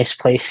 It's a nice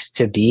place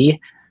to be.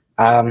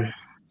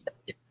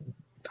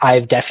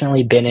 I've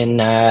definitely been in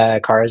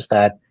cars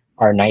that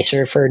are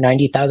nicer for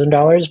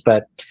 $90,000,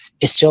 but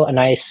it's still a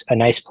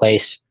nice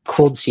place.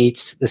 Cooled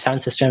seats. The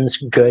sound system's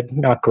good,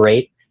 not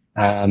great,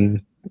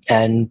 and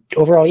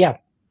overall, yeah,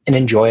 an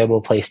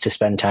enjoyable place to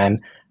spend time.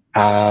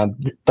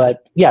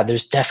 But yeah,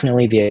 there's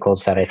definitely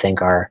vehicles that I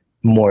think are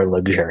more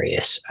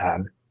luxurious.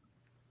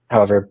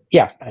 However,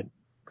 yeah,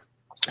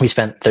 we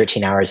spent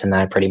 13 hours in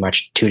that pretty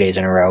much 2 days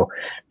in a row,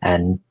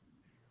 and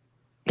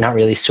not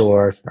really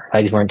sore. Our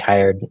legs weren't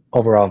tired.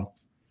 Overall,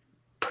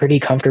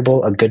 pretty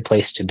comfortable, a good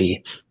place to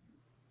be.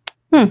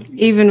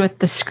 Even with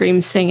the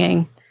scream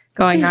singing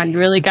going on, you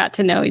really got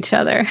to know each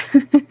other.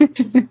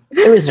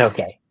 It was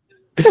okay.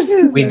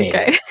 We made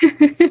it.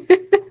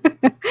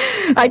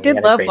 I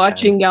did love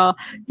watching y'all.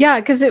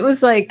 Yeah, because it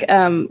was like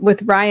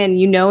with Ryan,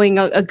 you knowing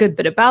a good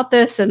bit about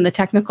this and the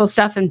technical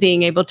stuff and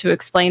being able to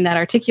explain that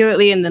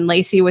articulately, and then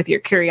Lacey with your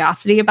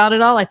curiosity about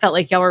it all. I felt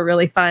like y'all were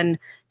really fun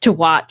to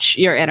watch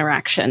your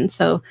interaction.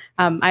 So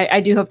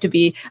I do hope to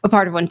be a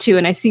part of one too.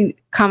 And I see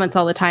comments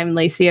all the time,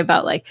 Lacey,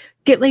 about like,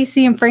 get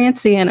Lacey and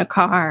Francie in a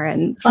car.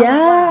 And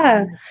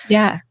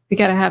yeah, we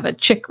got to have a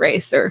chick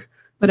race or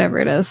whatever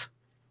it is.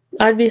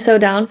 I'd be so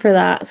down for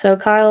that. So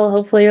Kyle,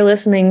 hopefully you're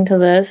listening to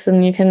this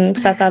and you can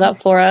set that up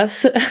for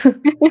us.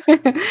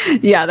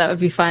 Yeah, that would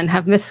be fun.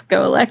 Have Miss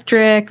Go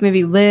Electric,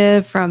 maybe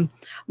Liv from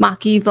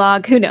Maki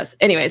Vlog, who knows?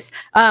 Anyways,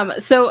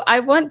 so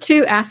I want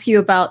to ask you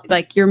about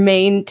like your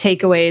main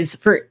takeaways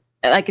for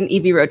like an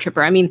EV road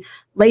tripper. I mean,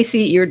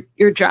 Lacey,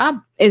 your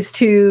job is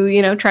to,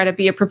 you know, try to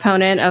be a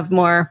proponent of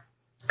more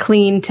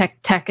clean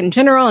tech in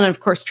general, and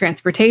of course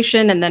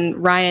transportation. And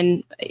then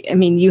Ryan, I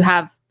mean, you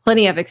have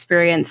plenty of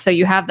experience, so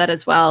you have that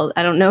as well.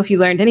 I don't know if you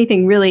learned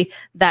anything really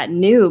that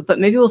new, but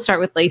maybe we'll start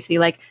with Lacey,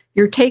 like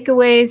your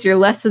takeaways, your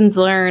lessons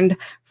learned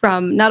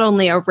from not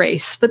only a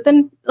race, but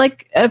then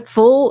like a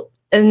full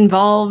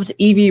involved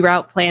EV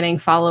route planning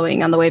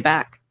following on the way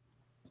back.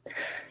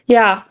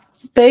 Yeah,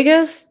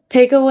 biggest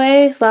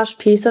takeaway /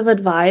 piece of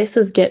advice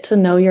is get to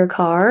know your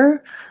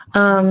car.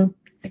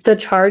 The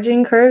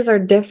charging curves are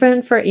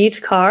different for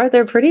each car.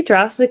 They're pretty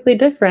drastically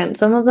different.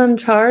 Some of them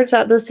charge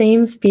at the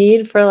same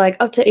speed for like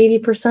up to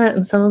 80%,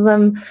 and some of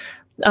them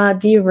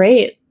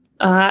derate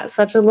at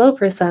such a low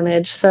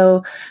percentage.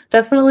 So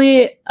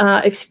definitely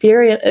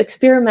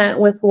experiment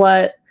with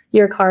what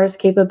your car's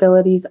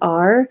capabilities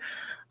are.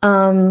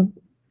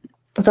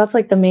 That's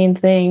like the main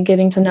thing,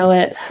 getting to know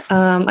it.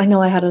 I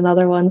know I had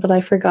another one, but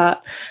I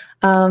forgot.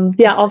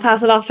 Yeah, I'll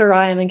pass it off to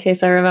Ryan in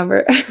case I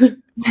remember.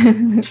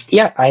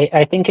 Yeah,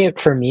 I think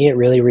for me, it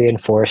really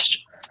reinforced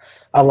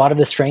a lot of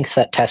the strengths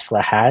that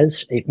Tesla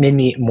has. It made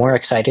me more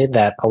excited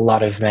that a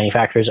lot of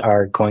manufacturers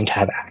are going to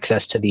have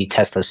access to the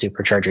Tesla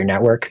Supercharger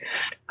network.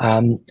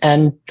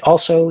 And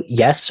also,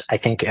 yes, I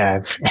think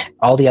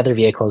all the other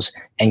vehicles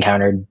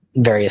encountered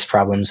various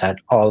problems at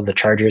all of the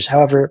chargers.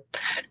 However,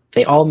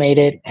 they all made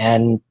it,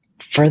 and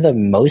for the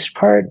most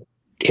part,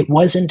 it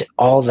wasn't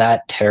all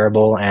that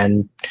terrible.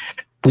 And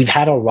we've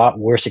had a lot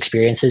worse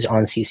experiences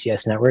on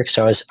CCS network.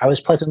 So I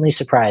was pleasantly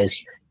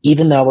surprised,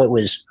 even though it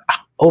was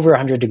over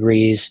 100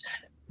 degrees,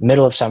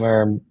 middle of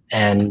summer,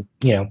 and,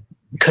 you know,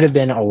 could have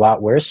been a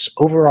lot worse.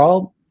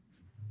 Overall,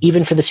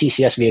 even for the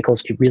CCS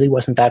vehicles, it really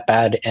wasn't that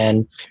bad.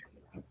 And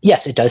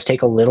yes, it does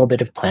take a little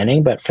bit of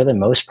planning, but for the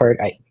most part,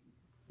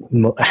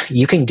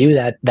 you can do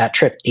that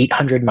trip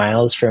 800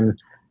 miles from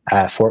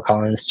Fort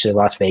Collins to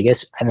Las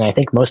Vegas, and I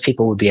think most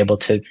people would be able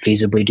to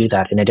feasibly do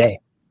that in a day.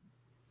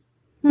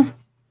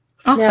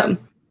 Awesome.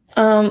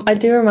 Yeah. I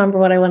do remember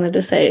what I wanted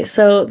to say.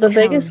 So the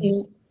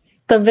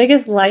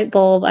biggest light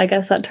bulb, I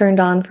guess, that turned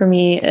on for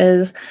me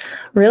is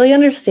really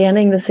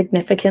understanding the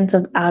significance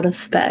of out of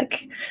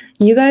spec.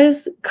 You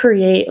guys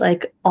create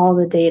like all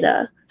the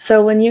data.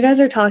 So when you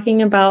guys are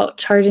talking about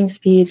charging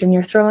speeds and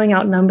you're throwing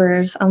out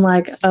numbers, I'm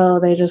like, oh,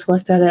 they just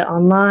looked at it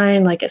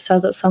online, like it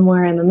says it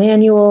somewhere in the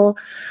manual.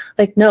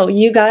 Like, no,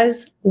 you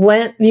guys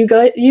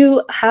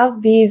you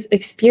have these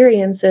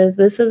experiences.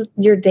 This is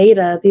your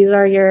data. These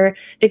are your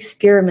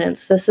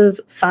experiments. This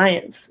is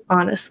science,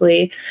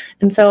 honestly.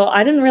 And so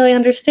I didn't really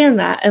understand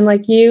that. And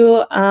like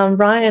you,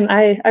 Ryan,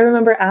 I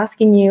remember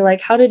asking you, like,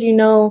 how did you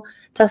know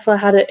Tesla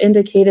had an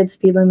indicated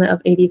speed limit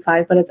of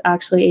 85, but it's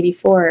actually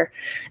 84?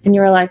 And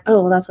you were like,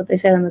 oh, well, that's what they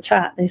said in the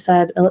chat. They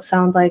said, it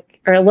sounds like,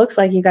 or it looks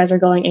like you guys are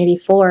going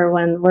 84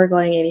 when we're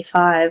going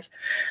 85.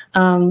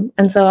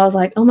 And so I was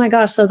like, oh my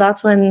gosh, so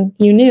that's when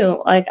you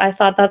knew. Like, I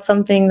thought that's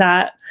something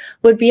that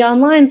would be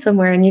online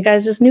somewhere and you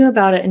guys just knew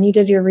about it and you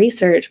did your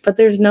research, but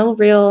there's no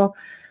real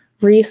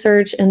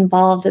research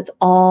involved. It's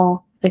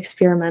all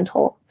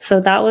experimental.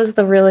 So that was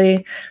the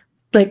really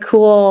like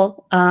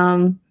cool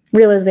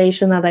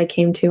realization that I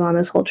came to on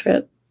this whole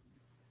trip.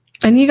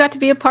 And you got to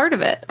be a part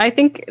of it. I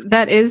think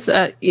that is,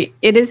 it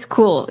is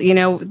cool. You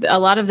know, a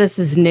lot of this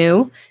is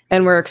new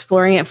and we're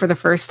exploring it for the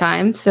first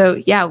time.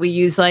 So yeah, we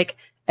use like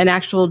an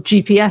actual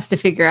GPS to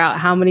figure out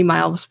how many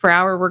miles per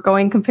hour we're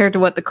going compared to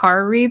what the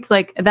car reads.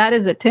 Like, that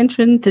is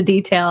attention to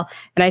detail.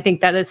 And I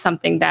think that is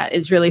something that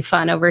is really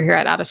fun over here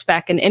at Out of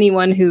Spec. And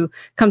anyone who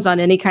comes on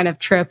any kind of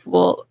trip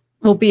will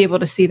be able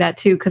to see that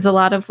too, because a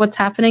lot of what's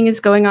happening is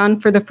going on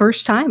for the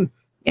first time,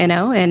 you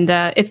know, and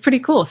it's pretty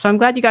cool. So I'm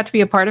glad you got to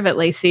be a part of it,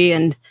 Lacey,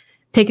 and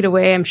take it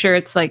away. I'm sure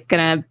it's like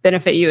going to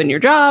benefit you in your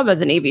job as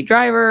an AV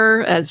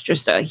driver, as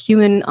just a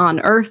human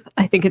on Earth.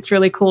 I think it's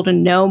really cool to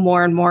know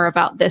more and more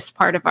about this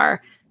part of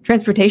our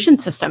transportation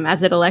system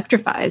as it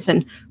electrifies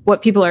and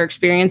what people are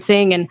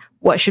experiencing and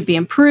what should be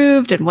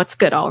improved and what's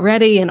good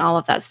already and all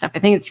of that stuff. I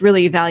think it's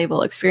really a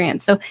valuable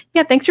experience. So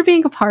yeah, thanks for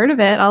being a part of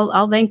it.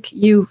 I'll thank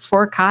you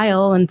for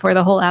Kyle and for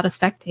the whole Out of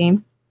Spec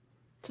team.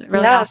 It's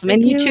really awesome.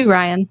 And you too,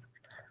 Ryan.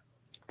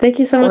 Thank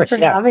you so much for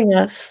having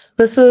us.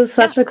 This was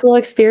such a cool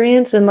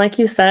experience. And like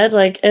you said,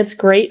 like, it's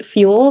great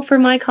fuel for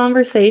my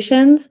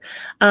conversations.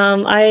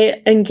 I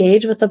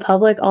engage with the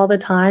public all the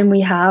time. We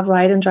have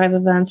ride and drive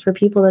events for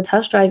people to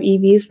test drive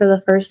EVs for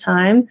the first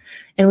time.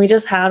 And we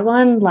just had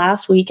one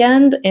last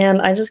weekend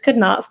and I just could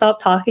not stop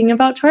talking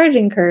about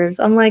charging curves.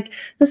 I'm like,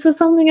 this is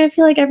something I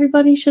feel like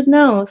everybody should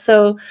know.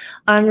 So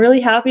I'm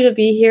really happy to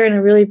be here and I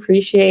really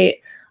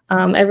appreciate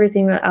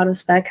everything that Out of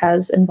Spec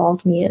has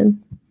involved me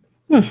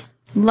in.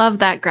 Love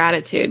that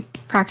gratitude.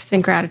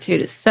 Practicing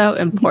gratitude is so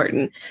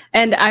important.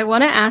 And I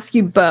want to ask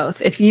you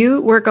both, if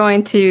you were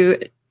going to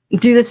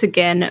do this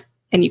again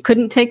and you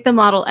couldn't take the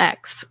Model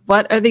X,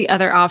 what are the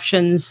other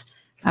options?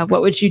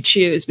 What would you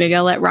choose? Maybe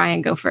I'll let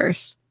Ryan go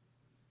first.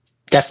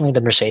 Definitely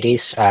the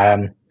Mercedes.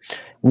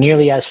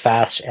 Nearly as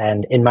fast.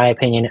 And in my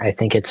opinion, I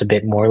think it's a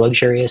bit more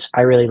luxurious.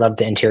 I really love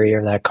the interior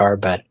of that car,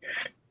 but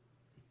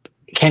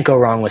can't go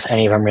wrong with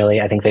any of them,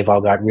 really. I think they've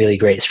all got really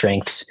great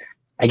strengths.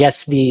 I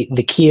guess the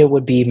Kia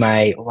would be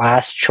my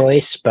last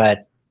choice,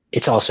 but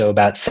it's also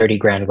about 30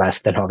 grand less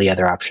than all the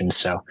other options.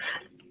 So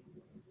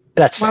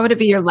that's fair. Why would it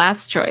be your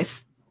last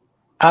choice?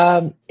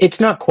 It's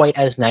not quite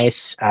as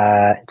nice.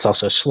 It's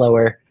also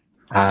slower.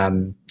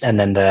 And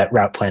then the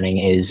route planning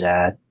is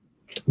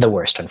the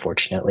worst,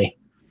 unfortunately.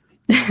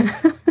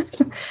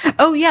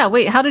 Oh, yeah.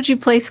 Wait, how did you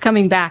place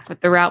coming back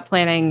with the route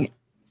planning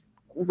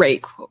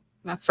rate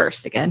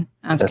first again?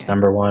 Okay. That's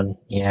number one.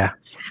 Yeah.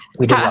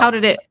 How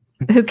did it?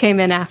 Who came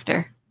in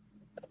after?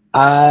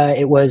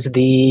 It was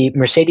the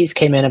Mercedes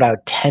came in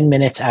about 10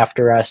 minutes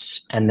after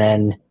us, and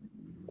then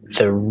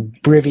the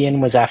Rivian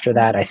was after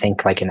that, I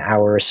think like an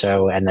hour or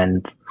so, and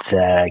then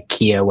the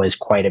Kia was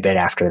quite a bit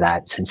after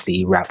that since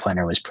the route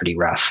planner was pretty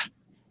rough.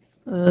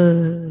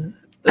 I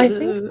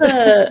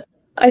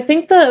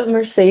think the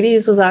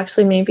Mercedes was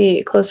actually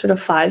maybe closer to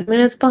 5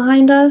 minutes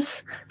behind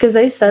us because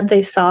they said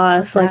they saw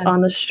us like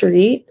on the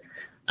street.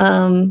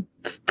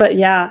 But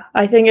yeah,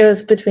 I think it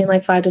was between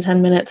like 5 to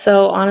 10 minutes.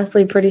 So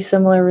honestly, pretty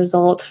similar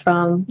results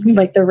from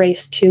like the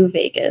race to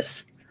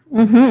Vegas.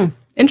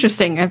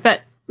 Interesting. I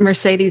bet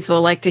Mercedes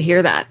will like to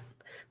hear that.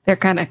 They're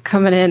kind of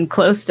coming in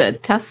close to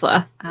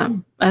Tesla.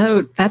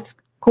 Oh, that's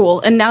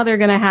cool. And now they're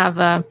going to have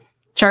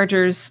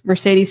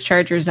Mercedes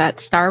chargers at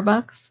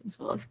Starbucks as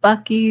well as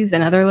Buc-ee's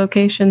and other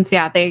locations.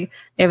 Yeah, they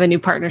have a new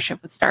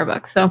partnership with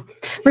Starbucks. So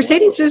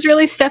Mercedes is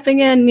really stepping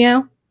in, you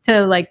know,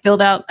 to like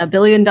build out $1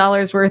 billion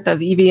worth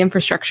of EV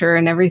infrastructure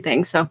and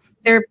everything. So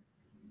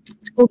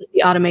it's cool to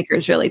see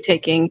automakers really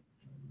taking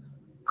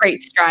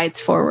great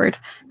strides forward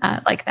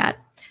like that.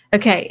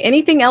 Okay,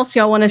 anything else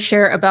y'all want to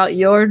share about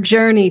your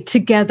journey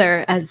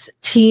together as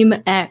Team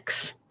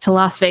X to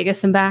Las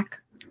Vegas and back?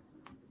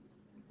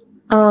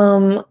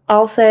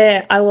 I'll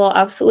say I will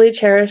absolutely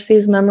cherish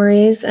these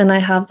memories, and I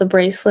have the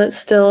bracelet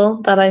still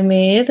that I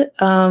made.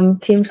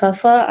 Team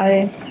Tesla,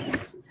 I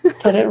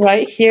put it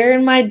right here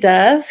in my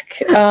desk.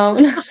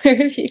 Not sure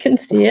if you can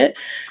see it.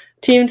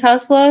 Team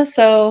Tesla.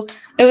 So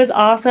it was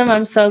awesome.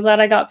 I'm so glad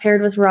I got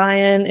paired with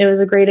Ryan. It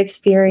was a great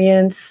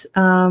experience.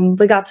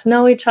 We got to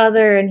know each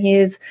other, and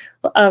he's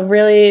a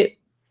really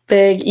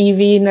big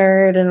EV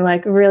nerd and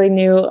like really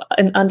knew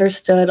and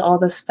understood all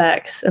the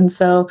specs. And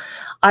so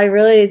I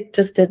really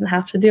just didn't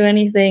have to do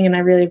anything, and I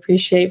really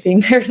appreciate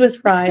being paired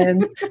with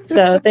Ryan.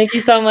 So thank you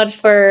so much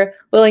for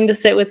willing to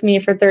sit with me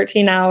for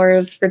 13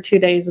 hours for 2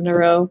 days in a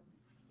row.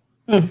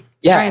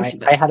 Yeah,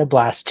 I had a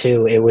blast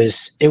too. It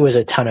was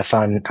a ton of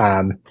fun.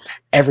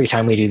 Every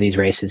time we do these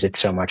races, it's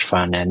so much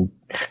fun and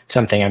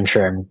something I'm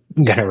sure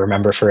I'm going to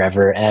remember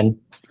forever. And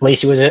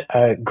Lacey was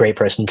a great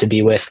person to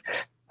be with.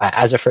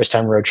 As a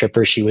first-time road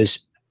tripper, she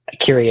was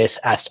curious,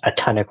 asked a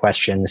ton of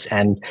questions,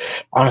 and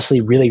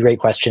honestly, really great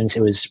questions.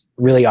 It was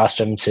really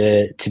awesome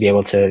to be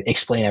able to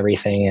explain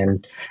everything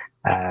and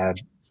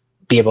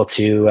be able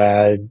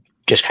to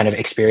just kind of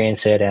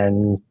experience it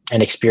and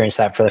experience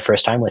that for the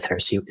first time with her,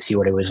 see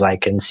what it was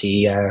like and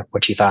see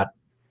what she thought.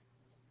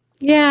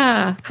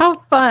 Yeah, how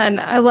fun.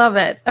 I love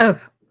it. Oh,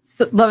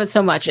 love it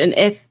so much. And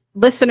if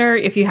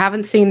you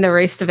haven't seen the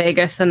Race to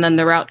Vegas and then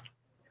the route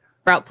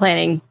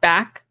planning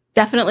back,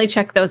 definitely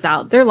check those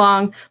out. They're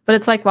long, but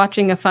it's like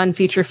watching a fun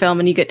feature film,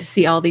 and you get to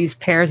see all these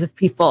pairs of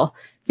people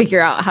figure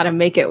out how to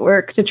make it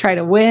work to try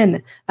to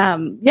win.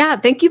 Yeah,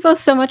 thank you both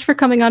so much for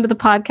coming onto the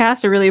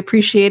podcast. I really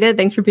appreciate it.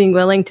 Thanks for being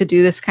willing to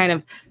do this kind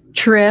of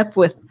trip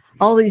with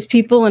all these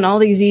people and all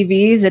these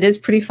EVs. It is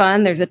pretty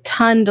fun. There's a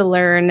ton to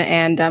learn,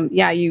 and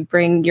yeah, you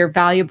bring your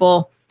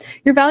valuable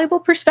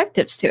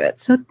perspectives to it.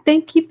 So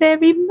thank you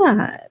very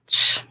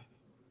much.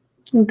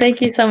 Thank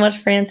you so much,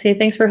 Francie.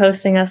 Thanks for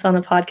hosting us on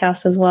the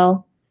podcast as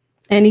well.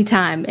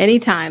 Anytime.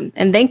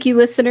 And thank you,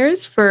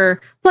 listeners, for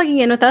plugging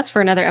in with us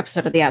for another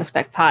episode of the Out of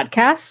Spec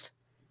podcast.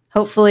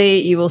 Hopefully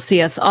you will see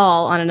us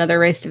all on another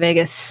Race to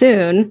Vegas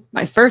soon.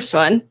 My first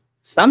one,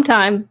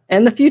 sometime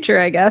in the future,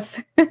 I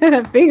guess.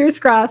 Fingers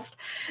crossed.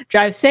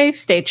 Drive safe,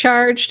 stay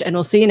charged, and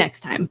we'll see you next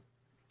time.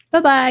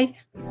 Bye-bye.